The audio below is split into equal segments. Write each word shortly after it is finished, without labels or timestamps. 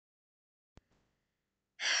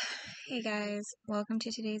Hey guys, welcome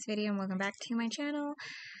to today's video and welcome back to my channel.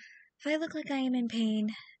 If I look like I am in pain,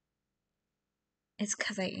 it's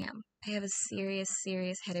because I am. I have a serious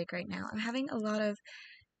headache right now. I'm having a lot of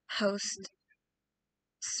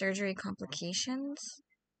post-surgery complications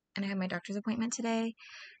and I have my doctor's appointment today,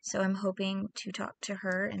 so I'm hoping to talk to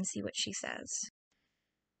her and see what she says.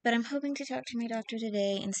 But I'm hoping to talk to my doctor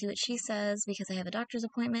today and see what she says because I have a doctor's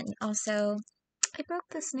appointment, and also I broke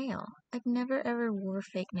this nail. I've never ever wore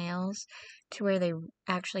fake nails to where they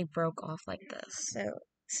actually broke off like this.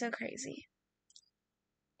 So crazy.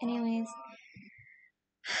 Anyways,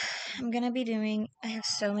 I have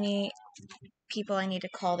so many people I need to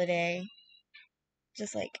call today.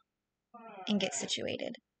 Just and get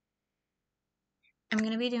situated. I'm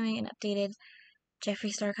going to be doing an updated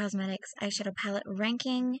Jeffree Star Cosmetics eyeshadow palette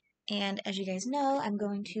ranking. And as you guys know, I'm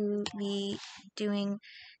going to be doing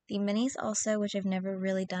the minis also, which I've never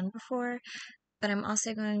really done before. But I'm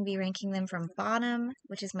also going to be ranking them from bottom,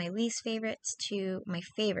 which is my least favorites, to my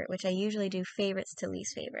favorite, which I usually do favorites to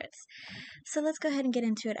least favorites. So let's go ahead and get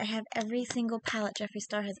into it. I have every single palette Jeffree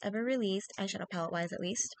Star has ever released, eyeshadow palette-wise at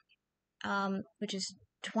least, which is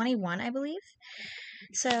 21, I believe.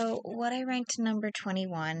 So what I ranked number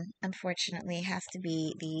 21, unfortunately, has to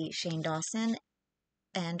be the Shane Dawson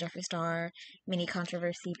and Jeffree Star Mini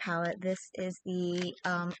Controversy palette. This is the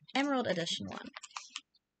Emerald Edition one.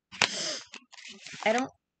 I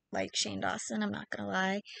don't like Shane Dawson, I'm not gonna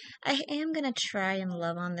lie. I am gonna try and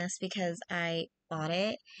love on this because I bought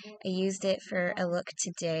it. I used it for a look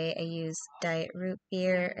today. I used Diet Root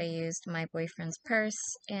Beer, I used My Boyfriend's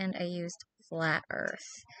Purse, and I used Flat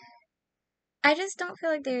Earth. I just don't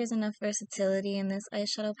feel like there is enough versatility in this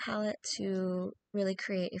eyeshadow palette to really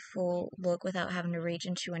create a full look without having to reach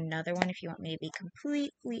into another one, if you want me to be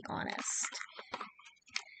completely honest.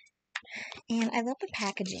 And I love the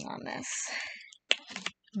packaging on this.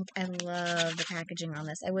 I love the packaging on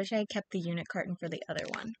this. I wish I had kept the unit carton for the other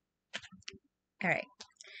one. Alright,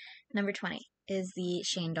 number 20 is the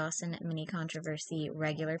Shane Dawson Mini Controversy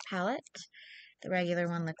regular palette. The regular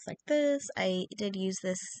one looks like this. I did use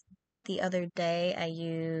this the other day. I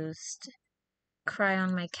used Cry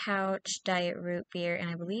on My Couch, Diet Root Beer, and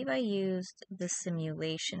I believe I used the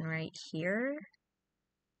Simulation right here.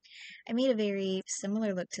 I made a very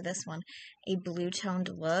similar look to this one, a blue-toned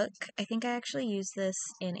look. I think I actually used this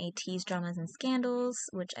in a Tease Dramas and Scandals,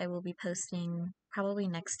 which I will be posting probably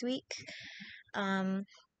next week.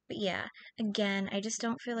 But yeah, again, I just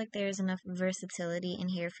don't feel like there's enough versatility in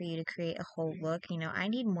here for you to create a whole look. You know, I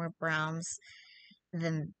need more browns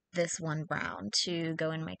than this one brown to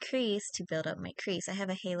go in my crease, to build up my crease. I have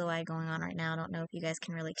a halo eye going on right now. I don't know if you guys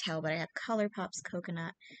can really tell, but I have ColourPop's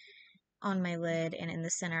Coconut on my lid, and in the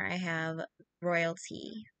center I have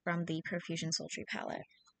Royalty from the Profusion Sultry palette.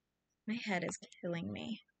 My head is killing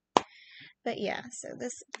me. But yeah, so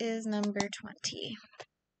this is number 20.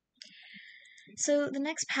 So the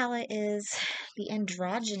next palette is the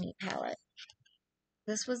Androgyny palette.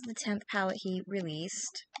 This was the 10th palette he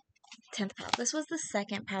released. 10th palette. This was the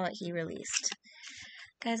second palette he released.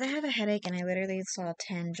 Guys, I have a headache and I literally saw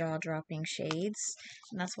 10 jaw-dropping shades,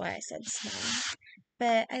 and that's why I said small.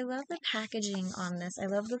 But I love the packaging on this. I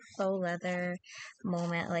love the faux leather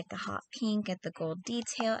moment, like the hot pink and the gold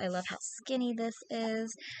detail. I love how skinny this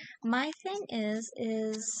is. My thing is,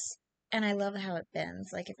 and I love how it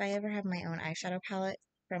bends. Like, if I ever have my own eyeshadow palette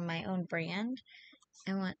from my own brand,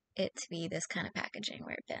 I want it to be this kind of packaging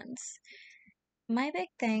where it bends. My big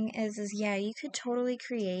thing is yeah, you could totally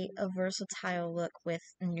create a versatile look with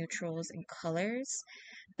neutrals and colors,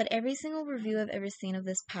 but every single review I've ever seen of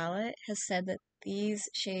this palette has said that these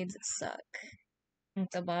shades suck.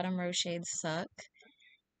 Like, the bottom row shades suck,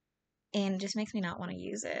 and it just makes me not want to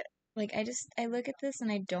use it. Like, I look at this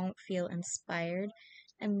and I don't feel inspired.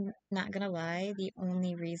 I'm not gonna lie, the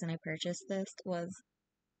only reason I purchased this was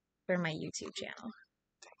for my YouTube channel.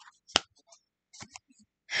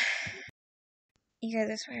 You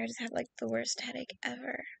guys, I swear I just have like the worst headache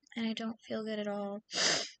ever, and I don't feel good at all.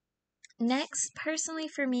 Next, personally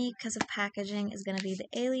for me, because of packaging, is going to be the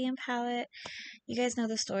Alien palette. You guys know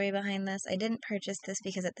the story behind this. I didn't purchase this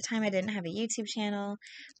because at the time I didn't have a YouTube channel,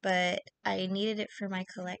 but I needed it for my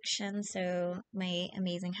collection, so my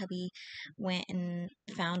amazing hubby went and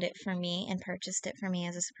found it for me and purchased it for me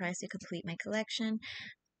as a surprise to complete my collection.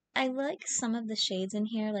 I like some of the shades in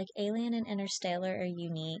here, like Alien and Interstellar are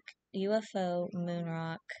unique. UFO,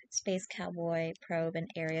 Moonrock, Space Cowboy, Probe, and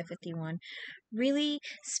Area 51 really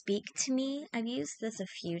speak to me. I've used this a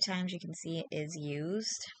few times. You can see it is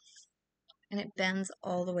used. and it bends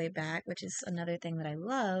all the way back, which is another thing that I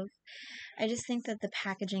love. I just think that the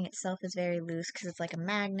packaging itself is very loose because it's like a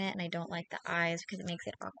magnet, and I don't like the eyes because it makes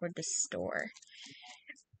it awkward to store.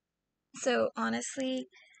 So honestly,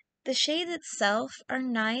 the shades itself are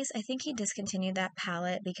nice. I think he discontinued that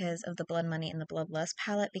palette because of the Blood Money and the Bloodlust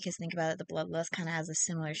palette, because think about it, the Bloodlust kind of has a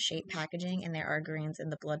similar shape packaging, and there are greens in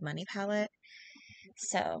the Blood Money palette.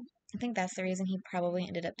 So I think that's the reason he probably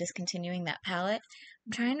ended up discontinuing that palette.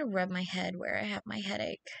 I'm trying to rub my head where I have my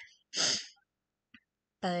headache.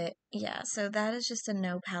 But yeah, so that is just a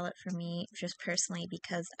no palette for me, just personally,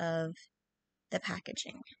 because of the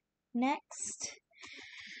packaging. Next.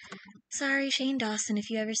 Sorry, Shane Dawson, if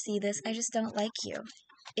you ever see this, I just don't like you.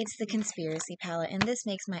 It's the Conspiracy palette, and this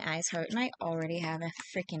makes my eyes hurt, and I already have a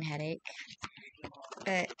freaking headache.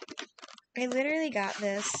 But I literally got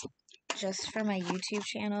this just for my YouTube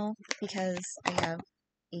channel, because I have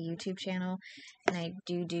a YouTube channel, and I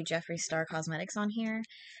do Jeffree Star Cosmetics on here.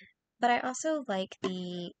 But I also like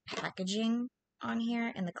the packaging on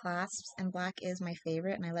here and the clasps, and black is my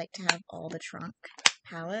favorite, and I like to have all the trunk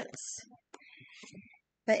palettes.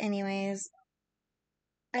 But anyways,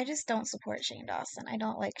 I just don't support Shane Dawson. I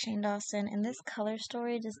don't like Shane Dawson, and this color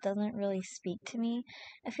story just doesn't really speak to me.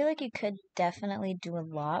 I feel like you could definitely do a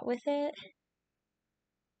lot with it,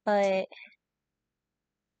 but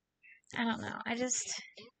I don't know. I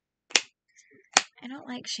don't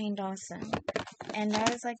like Shane Dawson. And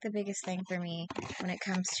that is like the biggest thing for me when it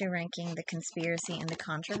comes to ranking the conspiracy and the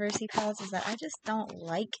controversy palettes, is that I just don't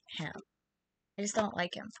like him. I just don't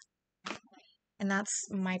like him. And that's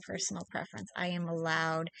my personal preference. I am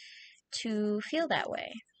allowed to feel that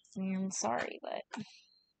way. I'm sorry, but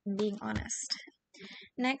I'm being honest.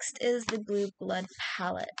 Next is the Blue Blood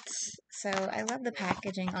palette. So I love the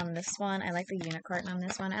packaging on this one. I like the unit carton on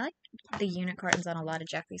this one. I like the unit cartons on a lot of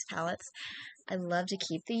Jeffree's palettes. I love to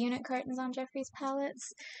keep the unit cartons on Jeffree's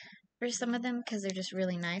palettes for some of them because they're just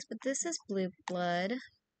really nice. But this is Blue Blood.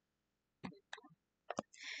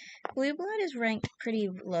 Blue Blood is ranked pretty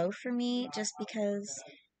low for me just because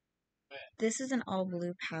this is an all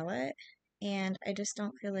blue palette, and I just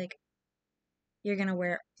don't feel like you're gonna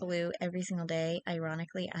wear blue every single day.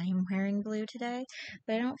 Ironically, I am wearing blue today,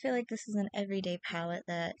 but I don't feel like this is an everyday palette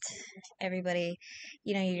that everybody,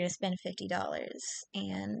 you're gonna spend $50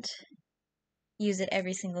 and use it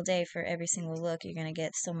every single day for every single look. You're gonna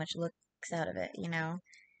get so much looks out of it,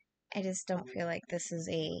 I just don't feel like this is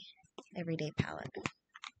a everyday palette.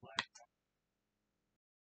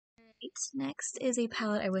 Next is a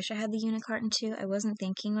palette. I wish I had the unit carton too. I wasn't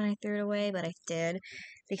thinking when I threw it away, but I did,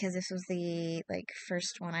 because this was the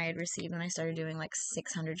first one I had received when I started doing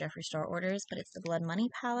 600 Jeffree Star orders. But it's the Blood Money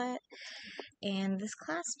palette, and this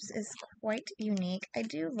clasp is quite unique. I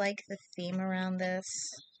do like the theme around this,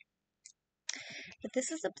 but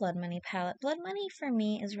this is the Blood Money palette. Blood Money for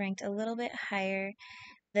me is ranked a little bit higher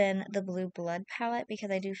than the Blue Blood palette, because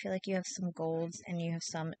I do feel like you have some golds and you have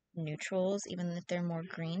some neutrals, even if they're more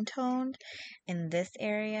green toned. In this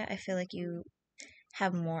area, I feel like you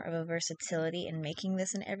have more of a versatility in making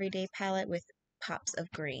this an everyday palette with pops of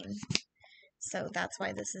green. So that's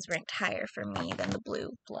why this is ranked higher for me than the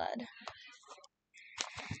Blue Blood.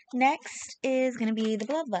 Next is going to be the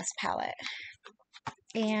Bloodlust palette.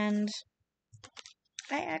 And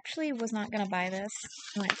I actually was not going to buy this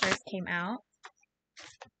when it first came out,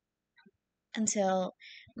 until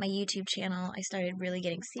my YouTube channel, I started really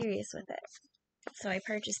getting serious with it. So I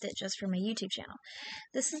purchased it just for my YouTube channel.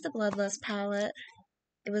 This is the Bloodlust palette.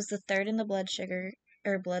 It was the third in the Blood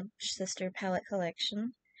Sister palette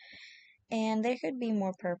collection. And there could be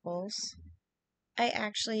more purples. I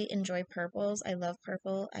actually enjoy purples. I love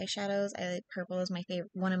purple eyeshadows. I like purple as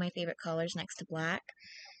one of my favorite colors next to black.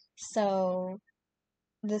 So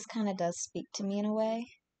this kind of does speak to me in a way.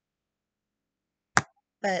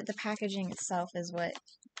 But the packaging itself is what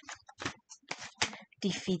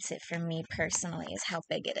defeats it for me personally, is how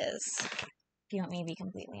big it is, if you want me to be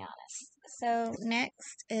completely honest. So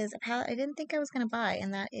next is a palette I didn't think I was going to buy,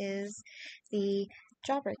 and that is the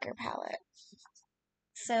Jawbreaker palette.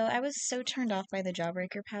 So I was so turned off by the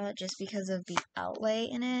Jawbreaker palette just because of the outlay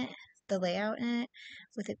in it, the layout in it,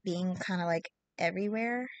 with it being kind of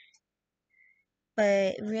everywhere.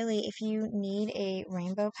 But really, if you need a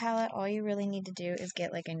rainbow palette, all you really need to do is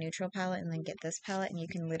get a neutral palette and then get this palette, and you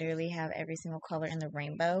can literally have every single color in the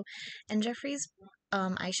rainbow. And Jeffree's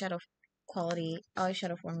eyeshadow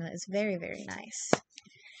formula is very, very nice.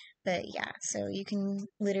 But yeah, so you can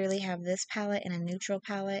literally have this palette and a neutral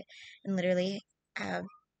palette, and literally have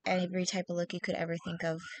every type of look you could ever think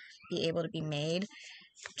of be able to be made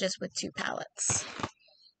just with two palettes.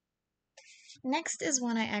 Next is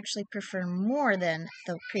one I actually prefer more than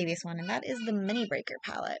the previous one, and that is the Mini Breaker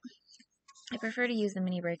palette. I prefer to use the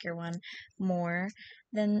Mini Breaker one more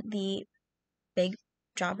than the Big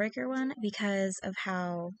Jawbreaker one because of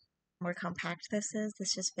how more compact this is.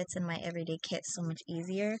 This just fits in my everyday kit so much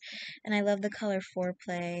easier. And I love the color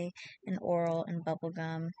Foreplay and Oral and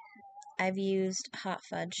Bubblegum. I've used Hot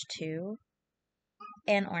Fudge too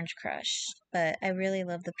and Orange Crush, but I really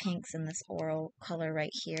love the pinks in this Oral color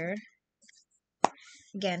right here.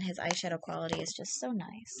 Again, his eyeshadow quality is just so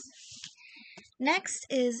nice. Next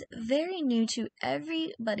is very new to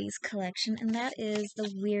everybody's collection, and that is the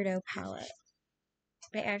Weirdo palette.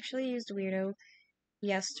 I actually used Weirdo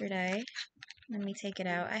yesterday. Let me take it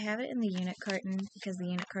out. I have it in the unit carton because the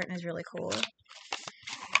unit carton is really cool.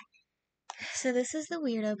 So this is the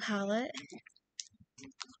Weirdo palette,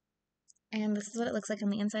 and this is what it looks like on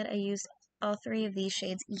the inside. I used all three of these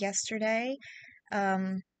shades yesterday.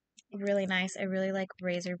 Really nice. I really like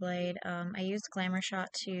Razor Blade. I used Glamour Shot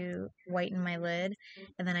to whiten my lid,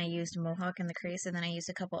 and then I used Mohawk in the crease, and then I used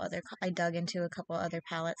I dug into a couple other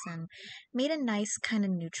palettes and made a nice kind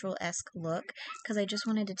of neutral-esque look because I just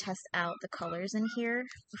wanted to test out the colors in here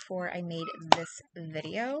before I made this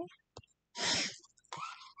video.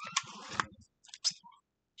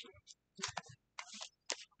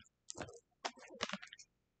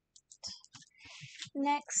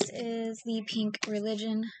 Next is the Pink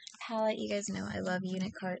Religion palette. You guys know I love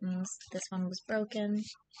unit cartons. This one was broken.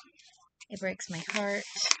 It breaks my heart,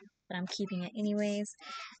 but I'm keeping it anyways.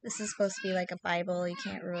 This is supposed to be like a Bible. You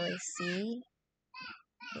can't really see.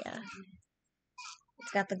 Yeah.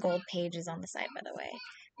 It's got the gold pages on the side, by the way.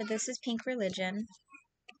 But this is Pink Religion.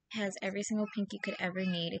 It has every single pink you could ever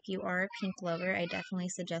need. If you are a pink lover, I definitely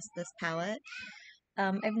suggest this palette.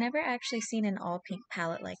 I've never actually seen an all pink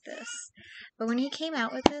palette like this. But when he came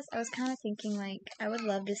out with this, I was kind of thinking, like, I would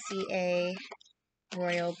love to see a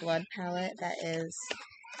royal blood palette that is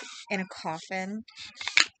in a coffin,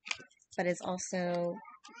 but is also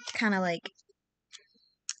kind of like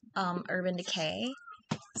Urban Decay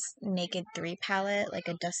Naked 3 palette, like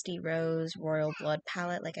a Dusty Rose Royal Blood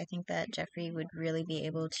palette. Like, I think that Jeffree would really be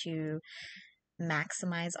able to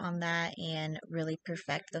maximize on that and really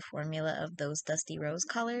perfect the formula of those Dusty Rose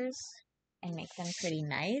colors and make them pretty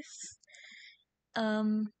nice.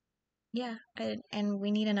 Yeah, and we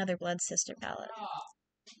need another Blood Sister palette.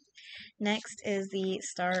 Next is the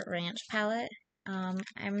Star Ranch palette.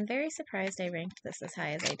 I'm very surprised I ranked this as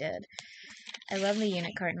high as I did. I love the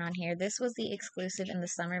unit carton on here. This was the exclusive in the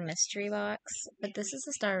summer mystery box, but this is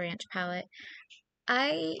the Star Ranch palette.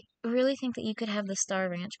 I really think that you could have the Star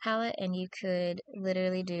Ranch palette and you could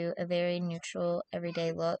literally do a very neutral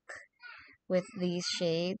everyday look with these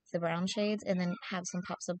shades, the brown shades, and then have some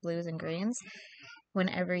pops of blues and greens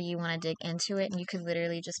whenever you want to dig into it, and you could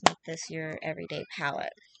literally just make this your everyday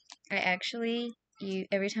palette. I actually,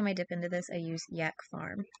 every time I dip into this, I use Yak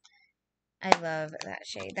Farm. I love that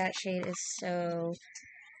shade. That shade is so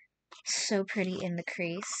pretty in the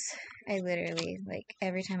crease. I literally, like,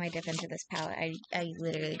 every time I dip into this palette, I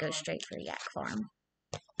literally go straight for Yak Farm.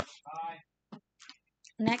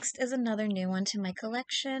 Next is another new one to my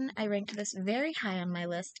collection. I ranked this very high on my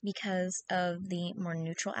list because of the more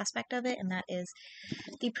neutral aspect of it, and that is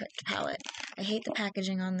the Pricked palette. I hate the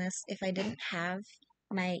packaging on this. If I didn't have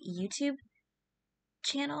my YouTube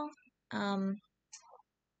channel,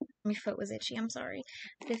 my foot was itchy, I'm sorry.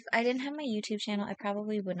 If I didn't have my YouTube channel, I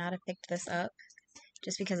probably would not have picked this up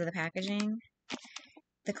just because of the packaging.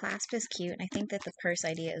 The clasp is cute, and I think that the purse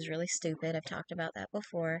idea is really stupid. I've talked about that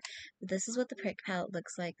before. But this is what the Pricked palette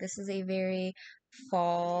looks like. This is a very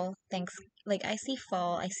fall, like, I see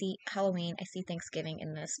fall, I see Halloween, I see Thanksgiving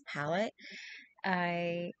in this palette.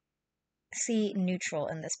 I see neutral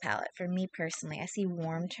in this palette. For me personally, I see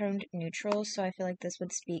warm-toned neutrals, so I feel like this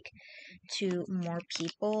would speak to more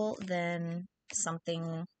people than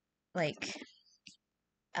something like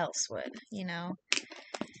else would, you know?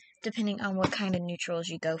 Depending on what kind of neutrals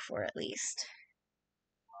you go for, at least.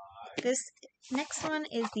 This next one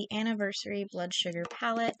is the Anniversary Blood Sugar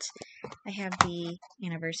palette. I have the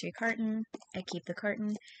Anniversary carton. I keep the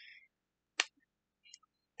carton.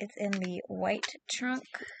 It's in the white trunk.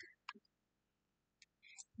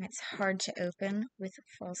 It's hard to open with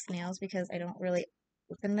false nails because I don't really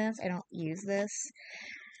open this. I don't use this.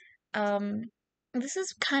 This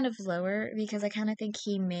is kind of lower because I kind of think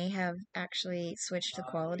he may have actually switched the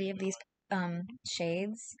quality of these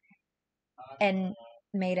shades and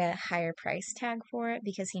made a higher price tag for it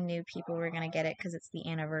because he knew people were going to get it because it's the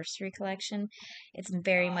anniversary collection. It's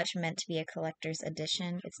very much meant to be a collector's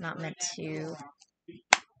edition. It's not meant to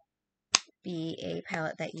be a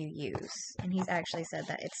palette that you use. And he's actually said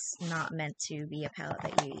that it's not meant to be a palette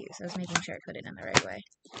that you use. I was making sure I put it in the right way.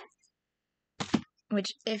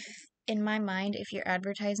 Which, if, in my mind, if you're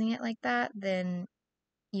advertising it like that, then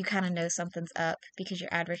you kind of know something's up because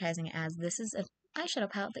you're advertising it as this is an eyeshadow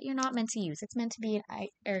palette that you're not meant to use. It's meant to be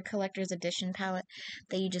a collector's edition palette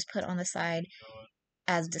that you just put on the side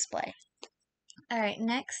as display. Alright,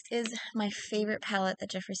 next is my favorite palette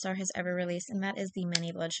that Jeffree Star has ever released, and that is the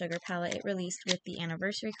Mini Blood Sugar palette. It released with the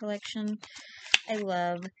Anniversary Collection. I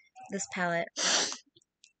love this palette.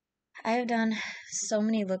 I have done so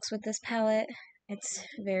many looks with this palette. It's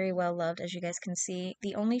very well loved, as you guys can see.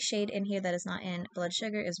 The only shade in here that is not in Blood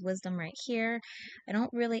Sugar is Wisdom right here. I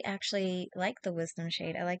don't really actually like the Wisdom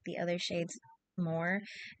shade. I like the other shades more.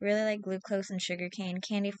 I really like Glucose and Sugarcane.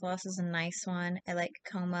 Candy Floss is a nice one. I like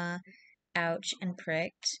Coma, Ouch, and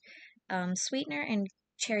Pricked. Sweetener and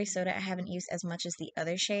Cherry Soda I haven't used as much as the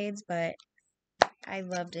other shades, but I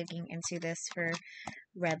love digging into this for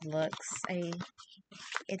red looks.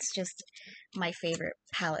 It's just my favorite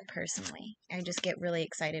palette personally. I just get really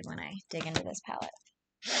excited when I dig into this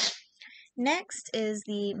palette. Next is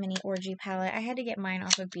the Mini Orgy palette. I had to get mine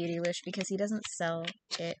off of Beautylish because he doesn't sell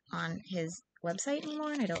it on his website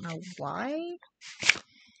anymore, and I don't know why.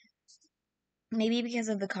 Maybe because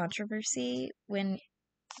of the controversy when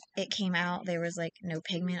it came out, there was like no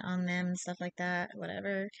pigment on them and stuff like that,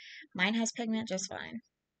 whatever. Mine has pigment just fine.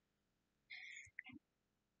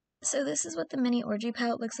 So this is what the Mini Orgy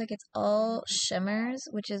palette looks like. It's all shimmers,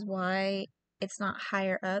 which is why it's not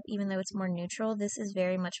higher up, even though it's more neutral. This is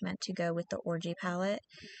very much meant to go with the Orgy palette.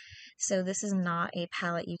 So this is not a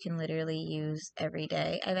palette you can literally use every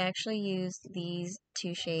day. I've actually used these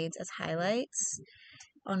two shades as highlights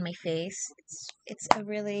on my face. It's a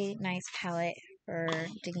really nice palette for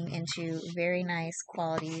digging into very nice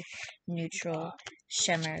quality neutral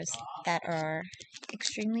shimmers that are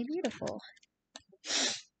extremely beautiful.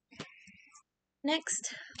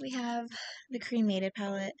 Next, we have the Cremated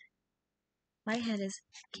palette. My head is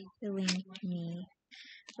killing me.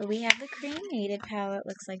 But we have the Cremated palette.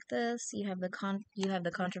 Looks like this. You have the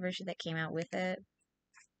controversy that came out with it.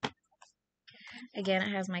 Again, it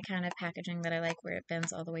has my kind of packaging that I like, where it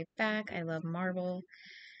bends all the way back. I love marble.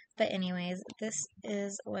 But anyways, this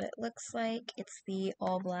is what it looks like. It's the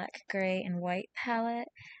all black, gray, and white palette.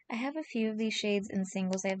 I have a few of these shades in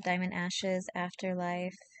singles. I have Diamond Ashes,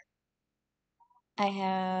 Afterlife. I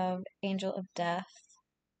have Angel of Death.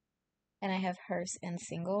 And I have Hearse in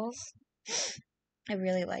singles. I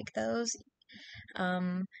really like those.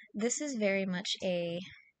 This is very much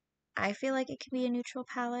I feel like it can be a neutral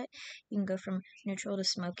palette. You can go from neutral to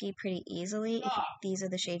smoky pretty easily if these are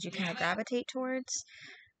the shades you kind of gravitate towards.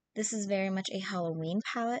 This is very much a Halloween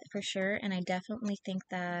palette for sure, and I definitely think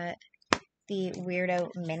that the Weirdo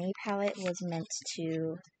Mini palette was meant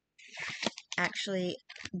to actually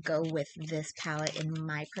go with this palette, in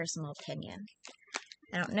my personal opinion.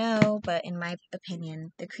 I don't know, but in my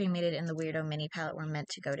opinion, the Cremated and the Weirdo Mini palette were meant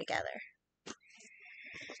to go together.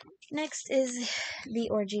 Next is the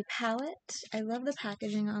Orgy palette. I love the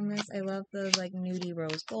packaging on this. I love the like nudie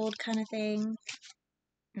rose gold kind of thing.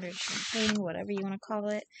 Or champagne, whatever you want to call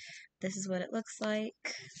it. This is what it looks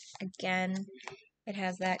like. Again, it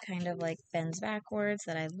has that kind of like bends backwards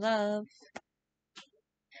that I love.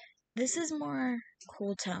 This is more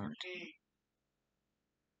cool toned,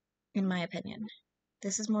 in my opinion.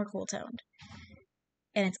 This is more cool toned.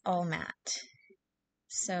 And it's all matte.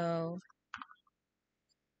 So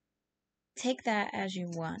take that as you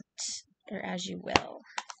want, or as you will.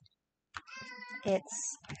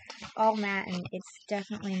 It's all matte, and it's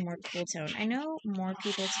definitely more cool toned. I know more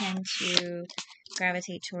people tend to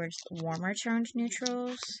gravitate towards warmer toned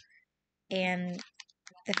neutrals, and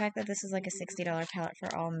the fact that this is like a $60 palette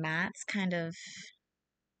for all mattes kind of,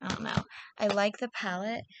 I don't know. I like the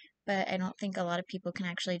palette, but I don't think a lot of people can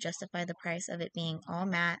actually justify the price of it being all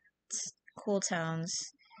matte, cool tones,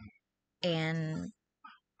 and,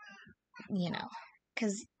 you know,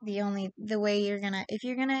 because the way if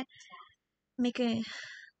you're gonna make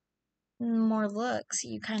more looks,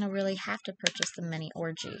 you kind of really have to purchase the Mini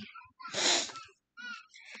Orgy.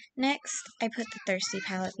 Next, I put the Thirsty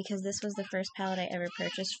palette because this was the first palette I ever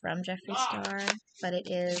purchased from Jeffree Star, but it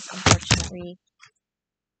is unfortunately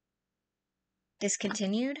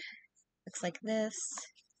discontinued. Looks like this.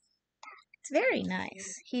 It's very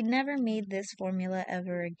nice. He never made this formula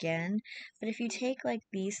ever again, but if you take like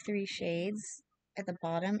these three shades at the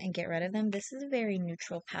bottom and get rid of them, this is a very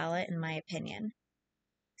neutral palette in my opinion.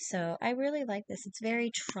 So I really like this. It's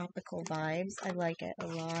very tropical vibes. I like it a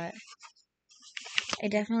lot. I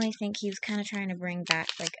definitely think he was kind of trying to bring back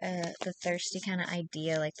like the thirsty kind of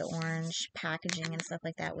idea, like the orange packaging and stuff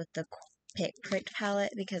like that with the pricked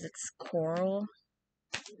palette because it's coral.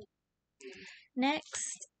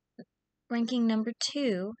 Next, ranking number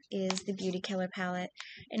 2 is the Beauty Killer palette.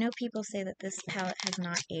 I know people say that this palette has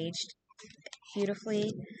not aged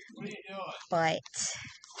beautifully, but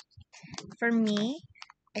for me,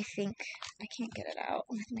 I think I can't get it out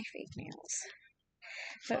with my fake nails.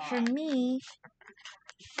 But for me,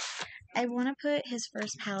 I want to put his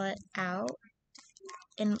first palette out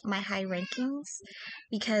in my high rankings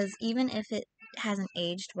because even if it hasn't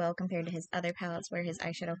aged well compared to his other palettes where his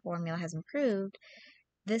eyeshadow formula has improved,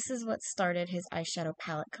 this is what started his eyeshadow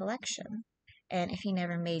palette collection. And if he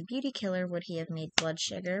never made Beauty Killer, would he have made Blood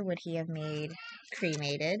Sugar? Would he have made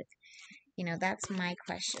Cremated? You know, that's my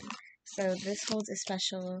question. So this holds a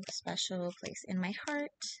special, special place in my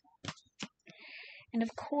heart. And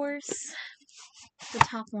of course, the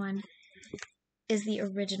top one is the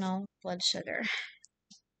original Blood Sugar.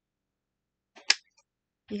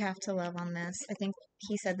 You have to love on this. I think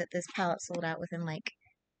he said that this palette sold out within like,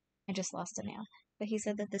 I just lost a nail, but he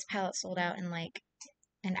said that this palette sold out in like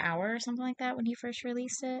an hour or something like that when he first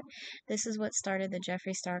released it. This is what started the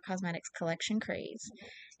Jeffree Star Cosmetics collection craze.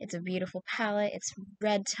 It's a beautiful palette. It's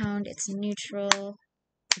red toned. It's neutral.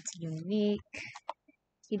 It's unique.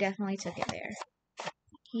 He definitely took it there.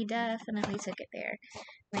 He definitely took it there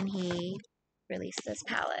when he released this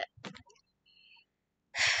palette.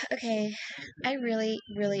 Okay, I really,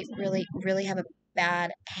 really, really, really have a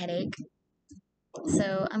bad headache.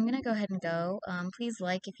 So I'm going to go ahead and go. Please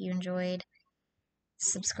like if you enjoyed.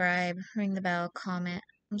 Subscribe, ring the bell, comment.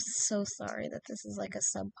 I'm so sorry that this is like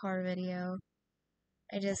a subpar video.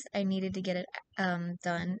 I needed to get it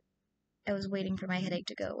done. I was waiting for my headache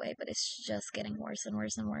to go away, but it's just getting worse and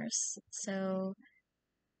worse and worse. So,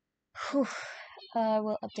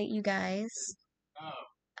 we'll update you guys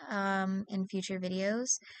in future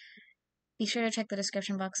videos. Be sure to check the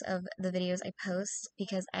description box of the videos I post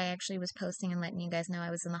because I actually was posting and letting you guys know I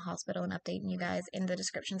was in the hospital and updating you guys in the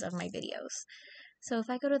descriptions of my videos. So if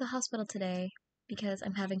I go to the hospital today because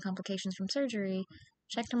I'm having complications from surgery,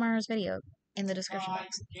 check tomorrow's video in the description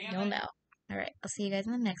box. You'll know. Alright, I'll see you guys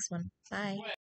in the next one. Bye.